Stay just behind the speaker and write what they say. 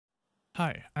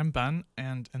Hi, I'm Ben,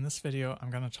 and in this video I'm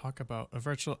going to talk about a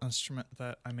virtual instrument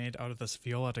that I made out of this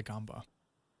Viola da Gamba.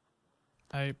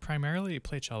 I primarily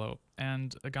play cello,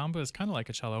 and a gamba is kind of like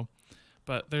a cello,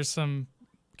 but there's some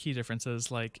key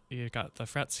differences, like you got the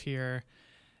frets here,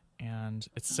 and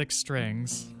it's 6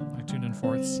 strings, like tuned in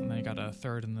fourths, and then you got a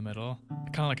third in the middle,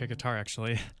 kind of like a guitar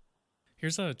actually.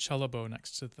 Here's a cello bow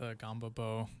next to the gamba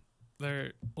bow.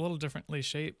 They're a little differently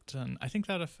shaped, and I think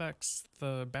that affects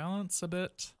the balance a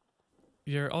bit.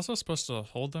 You're also supposed to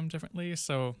hold them differently,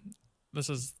 so this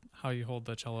is how you hold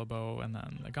the cello bow, and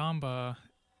then the gamba,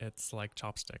 it's like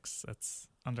chopsticks, it's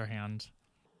underhand.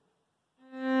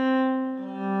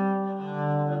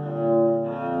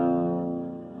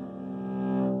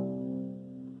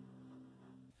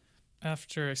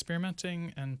 After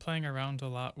experimenting and playing around a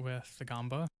lot with the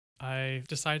gamba, I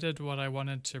decided what I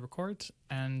wanted to record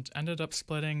and ended up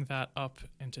splitting that up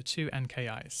into 2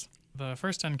 NKIs. The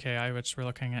first NKI, which we're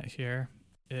looking at here,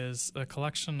 is a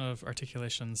collection of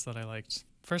articulations that I liked.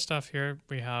 First off here,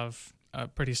 we have a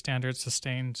pretty standard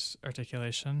sustained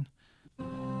articulation.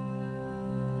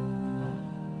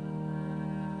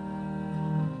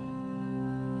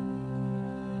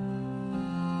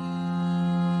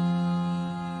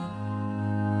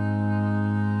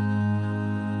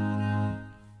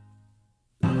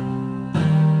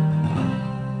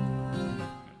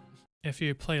 If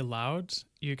you play loud,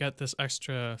 you get this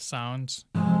extra sound.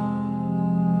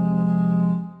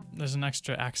 There's an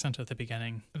extra accent at the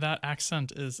beginning. That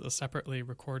accent is a separately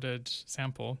recorded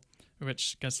sample,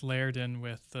 which gets layered in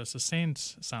with the sustained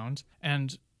sound.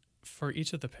 And for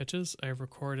each of the pitches, I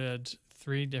recorded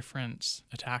 3 different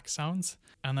attack sounds,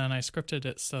 and then I scripted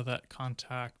it so that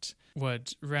Contact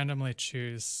would randomly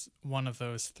choose one of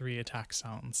those 3 attack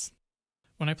sounds.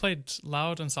 When I played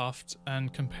loud and soft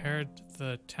and compared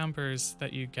the timbres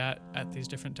that you get at these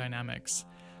different dynamics,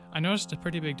 I noticed a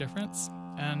pretty big difference,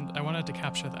 and I wanted to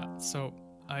capture that. So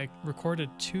I recorded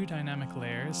 2 dynamic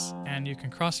layers, and you can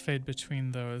crossfade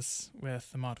between those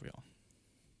with the mod wheel.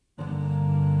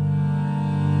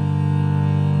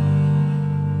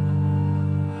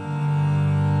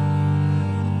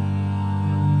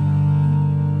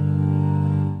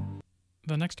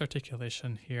 The next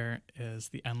articulation here is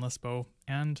the endless bow,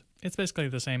 and it's basically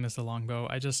the same as the long bow.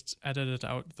 I just edited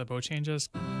out the bow changes.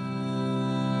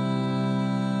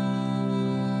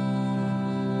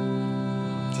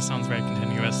 Just sounds very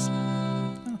continuous.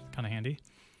 Kind of handy.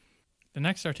 The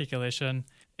next articulation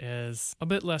is a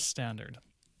bit less standard.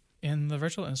 In the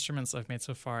virtual instruments I've made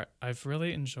so far, I've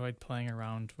really enjoyed playing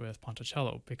around with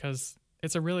ponticello because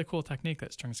it's a really cool technique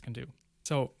that strings can do.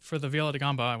 So for the Viola da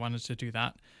Gamba, I wanted to do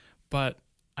that, but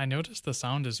I noticed the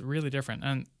sound is really different,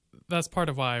 and that's part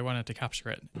of why I wanted to capture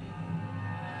it.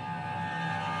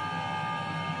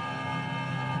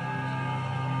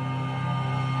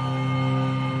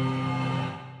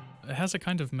 It has a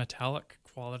kind of metallic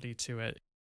quality to it.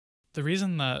 The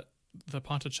reason that the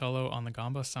ponticello on the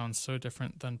gamba sounds so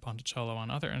different than ponticello on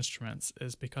other instruments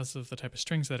is because of the type of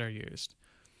strings that are used.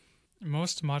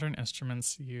 Most modern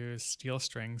instruments use steel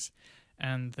strings,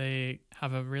 and they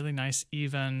have a really nice,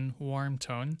 even, warm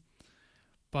tone.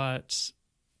 But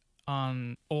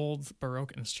on old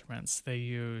baroque instruments, they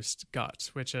used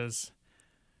gut, which is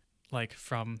like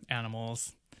from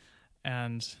animals,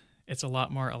 and it's a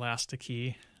lot more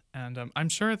elasticy. And I'm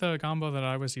sure the gamba that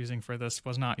I was using for this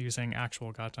was not using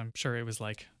actual gut. I'm sure it was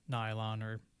like nylon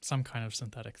or some kind of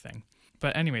synthetic thing.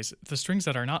 But anyways, the strings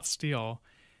that are not steel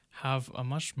have a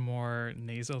much more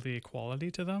nasally quality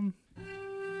to them.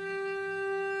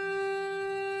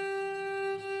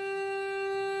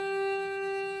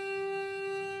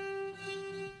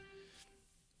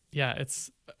 Yeah, it's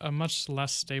a much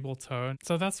less stable tone.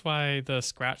 So that's why the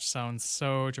scratch sounds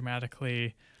so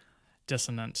dramatically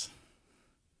dissonant.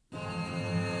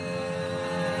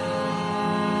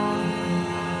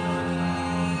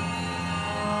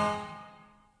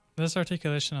 This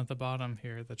articulation at the bottom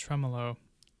here, the tremolo,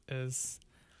 is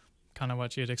kind of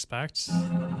what you'd expect,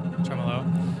 tremolo,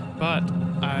 but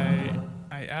I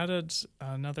added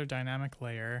another dynamic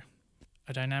layer,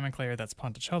 a dynamic layer that's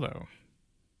ponticello.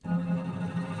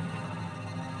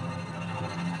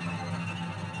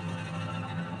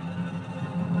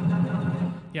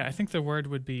 Yeah, I think the word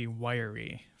would be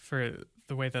wiry for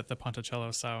the way that the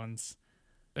ponticello sounds.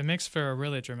 It makes for a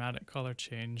really dramatic color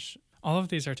change. All of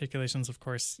these articulations, of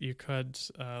course, you could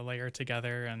layer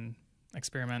together and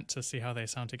experiment to see how they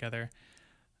sound together.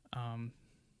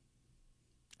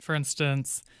 For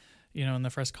instance, you know, in the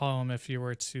first column, if you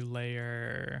were to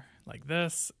layer like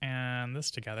this and this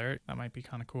together, that might be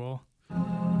kind of cool.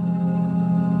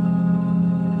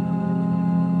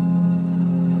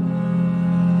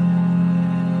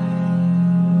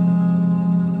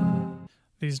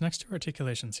 these next two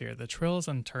articulations here, the trills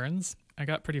and turns, I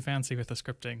got pretty fancy with the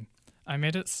scripting. I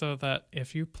made it so that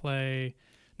if you play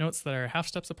notes that are half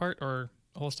steps apart or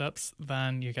whole steps,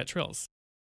 then you get trills.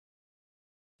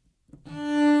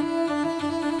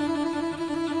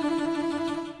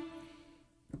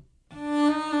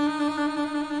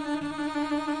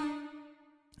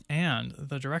 And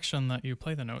the direction that you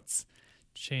play the notes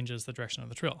changes the direction of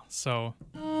the trill. So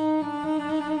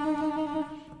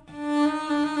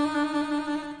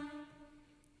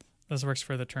this works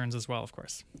for the turns as well, of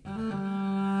course.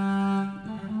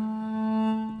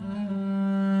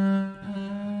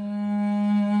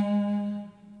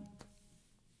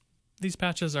 These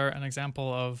patches are an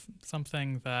example of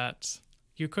something that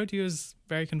you could use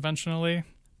very conventionally,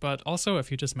 but also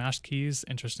if you just mashed keys,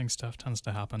 interesting stuff tends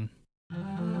to happen.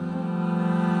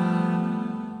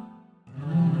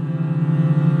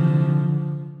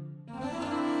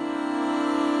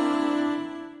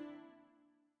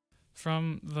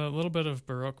 From the little bit of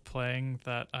Baroque playing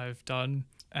that I've done,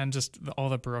 and just all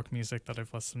the Baroque music that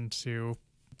I've listened to,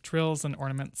 trills and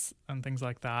ornaments and things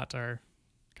like that are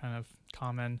kind of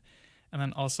common. And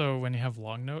then also when you have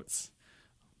long notes,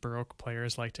 Baroque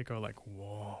players like to go like,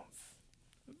 whoa.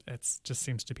 It just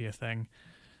seems to be a thing.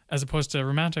 As opposed to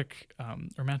romantic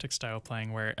style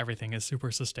playing where everything is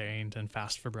super sustained and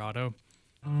fast vibrato.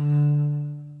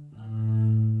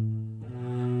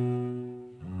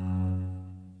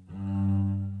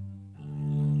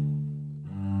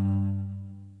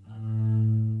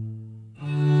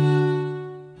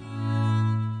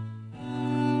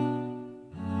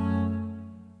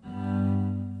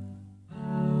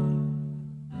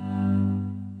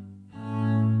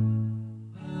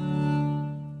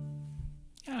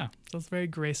 So it's very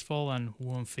graceful and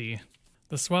woomphy.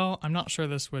 The swell, I'm not sure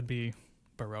this would be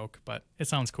Baroque, but it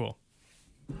sounds cool.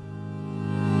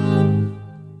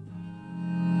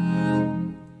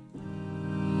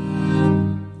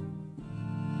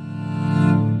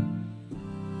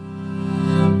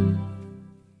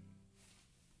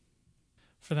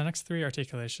 For the next three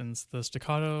articulations, the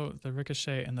staccato, the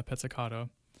ricochet, and the pizzicato,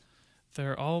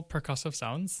 they're all percussive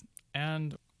sounds,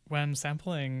 and when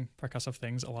sampling percussive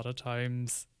things, a lot of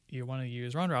times you want to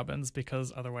use round robins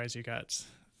because otherwise you get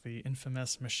the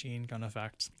infamous machine gun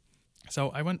effect. So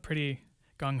I went pretty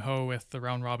gung-ho with the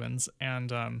round robins,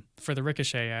 and for the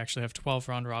ricochet I actually have 12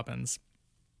 round robins.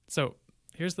 So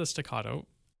here's the staccato.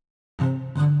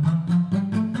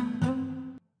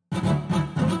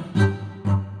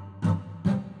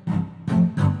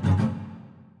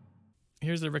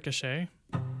 Here's the ricochet.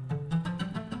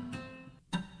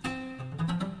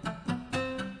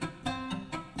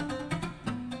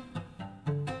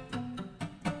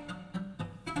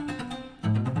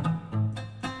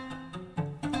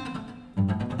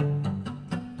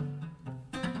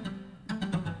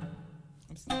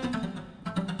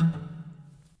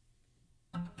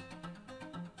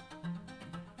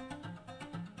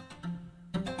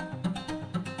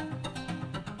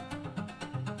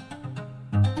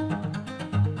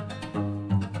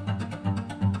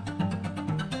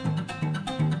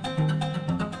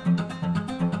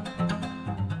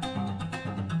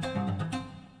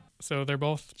 So they're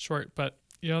both short, but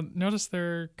you'll notice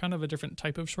they're kind of a different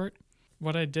type of short.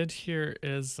 What I did here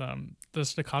is the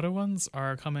staccato ones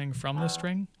are coming from the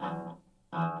string,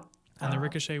 and the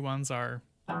ricochet ones are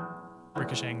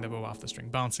ricocheting the bow off the string,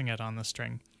 bouncing it on the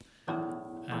string.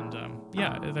 And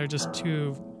yeah, they're just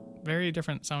two very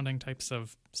different sounding types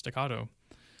of staccato.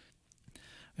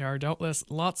 There are doubtless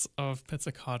lots of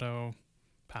pizzicato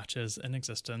patches in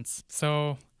existence,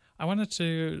 so I wanted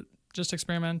to just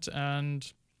experiment and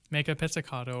make a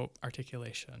pizzicato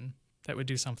articulation that would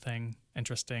do something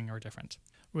interesting or different.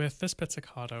 With this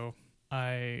pizzicato,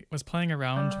 I was playing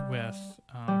around with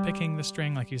picking the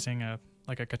string, like using a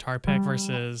guitar pick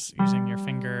versus using your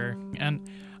finger. And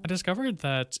I discovered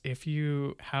that if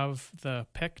you have the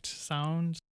picked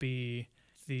sound be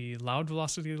the loud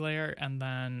velocity layer and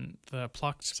then the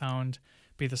plucked sound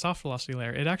be the soft velocity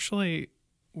layer, it actually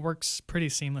works pretty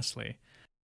seamlessly.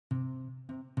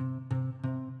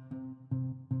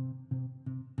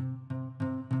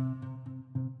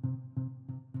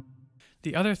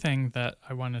 The other thing that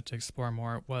I wanted to explore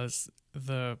more was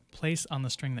the place on the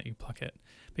string that you pluck it.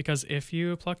 Because if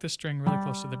you pluck the string really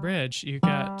close to the bridge, you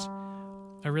get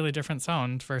a really different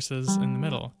sound versus in the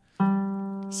middle.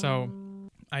 So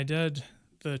I did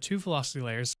the two velocity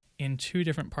layers in two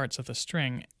different parts of the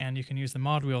string, and you can use the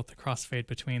mod wheel to crossfade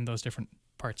between those different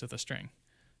parts of the string.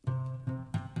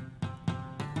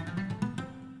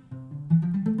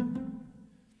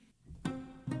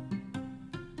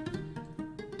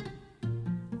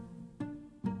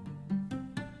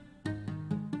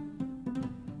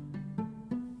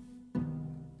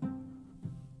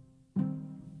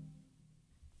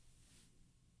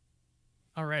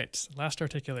 All right, last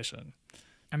articulation.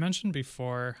 I mentioned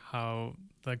before how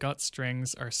the gut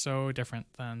strings are so different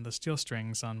than the steel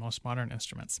strings on most modern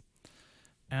instruments.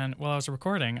 And while I was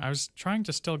recording, I was trying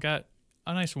to still get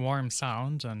a nice warm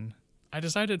sound, and I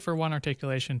decided for one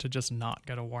articulation to just not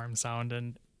get a warm sound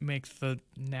and make the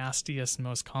nastiest,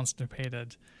 most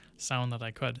constipated sound that I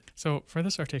could. So for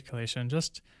this articulation,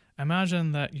 just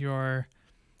imagine that you're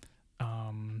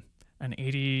an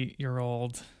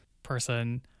 80-year-old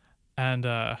person, and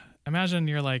imagine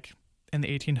you're like in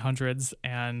the 1800s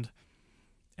and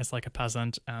it's like a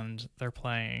peasant and they're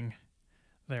playing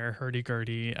their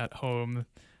hurdy-gurdy at home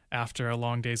after a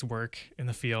long day's work in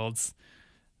the fields.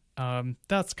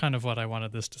 That's kind of what I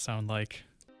wanted this to sound like.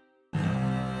 It's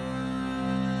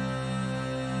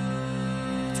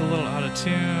a little out of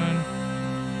tune,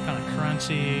 kind of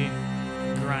crunchy,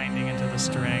 grinding into the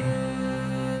string.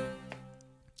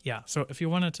 Yeah, so if you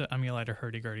wanted to emulate a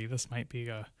hurdy-gurdy, this might be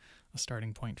a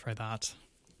starting point for that.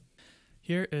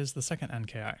 Here is the second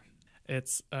NKI.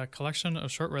 It's a collection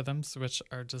of short rhythms which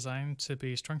are designed to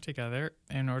be strung together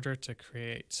in order to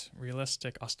create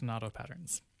realistic ostinato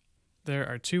patterns. There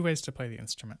are two ways to play the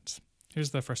instrument.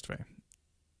 Here's the first way.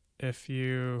 If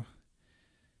you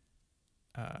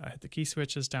hit the key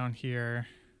switches down here,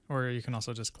 or you can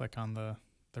also just click on the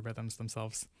rhythms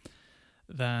themselves,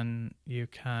 then you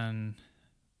can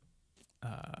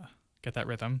get that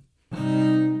rhythm.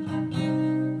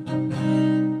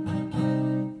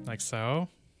 Like so.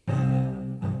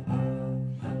 And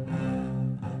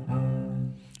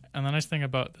the nice thing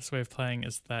about this way of playing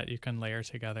is that you can layer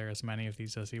together as many of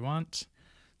these as you want.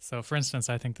 So for instance,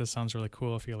 I think this sounds really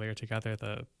cool if you layer together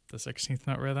the 16th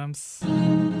note rhythms.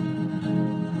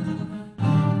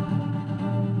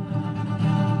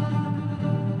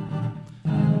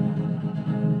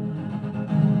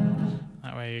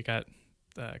 That way you get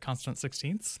the constant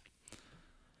 16ths.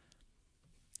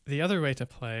 The other way to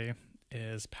play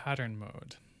is pattern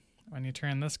mode. When you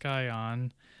turn this guy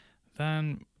on,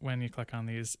 then when you click on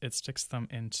these, it sticks them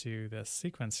into this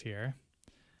sequence here.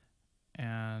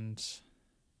 And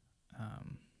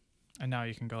now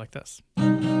you can go like this.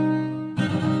 And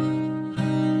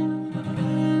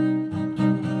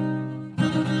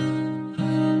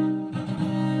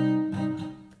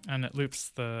it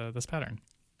loops this pattern.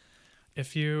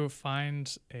 If you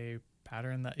find a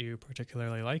pattern that you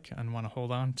particularly like and want to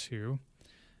hold on to,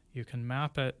 you can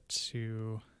map it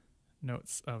to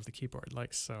notes of the keyboard,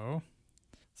 like so.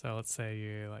 So let's say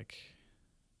you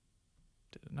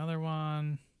did another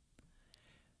one,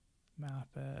 map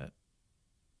it.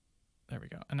 There we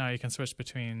go. And now you can switch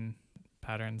between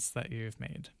patterns that you've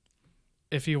made.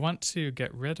 If you want to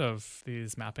get rid of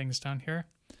these mappings down here,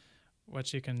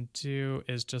 what you can do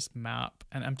is just map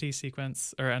an empty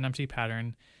sequence or an empty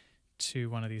pattern to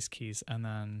one of these keys, and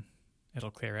then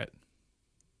it'll clear it.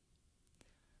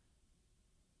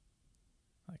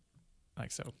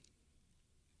 Like so.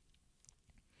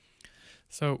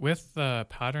 So with the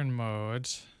pattern mode,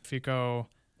 if you go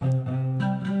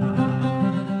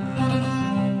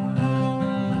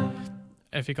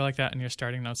like that and you're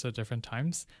starting notes at different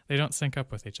times, they don't sync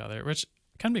up with each other, which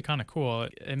can be kind of cool.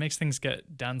 It makes things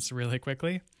get dense really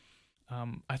quickly.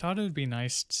 I thought it would be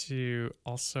nice to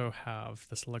also have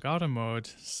this legato mode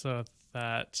so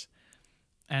that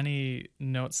any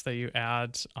notes that you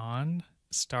add on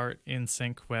start in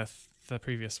sync with the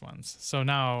previous ones. So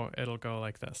now it'll go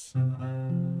like this.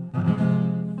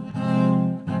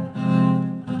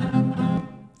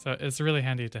 So it's really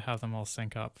handy to have them all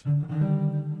sync up.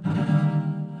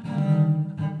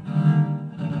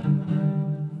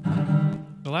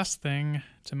 The last thing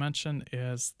to mention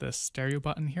is this stereo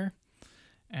button here.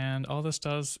 And all this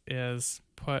does is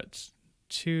put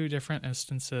two different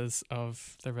instances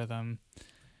of the rhythm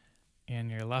in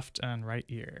your left and right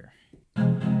ear.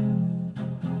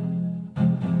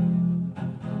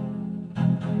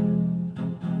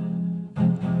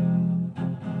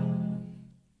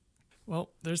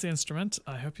 Well, there's the instrument.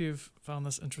 I hope you've found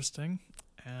this interesting,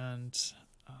 and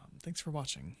thanks for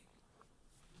watching.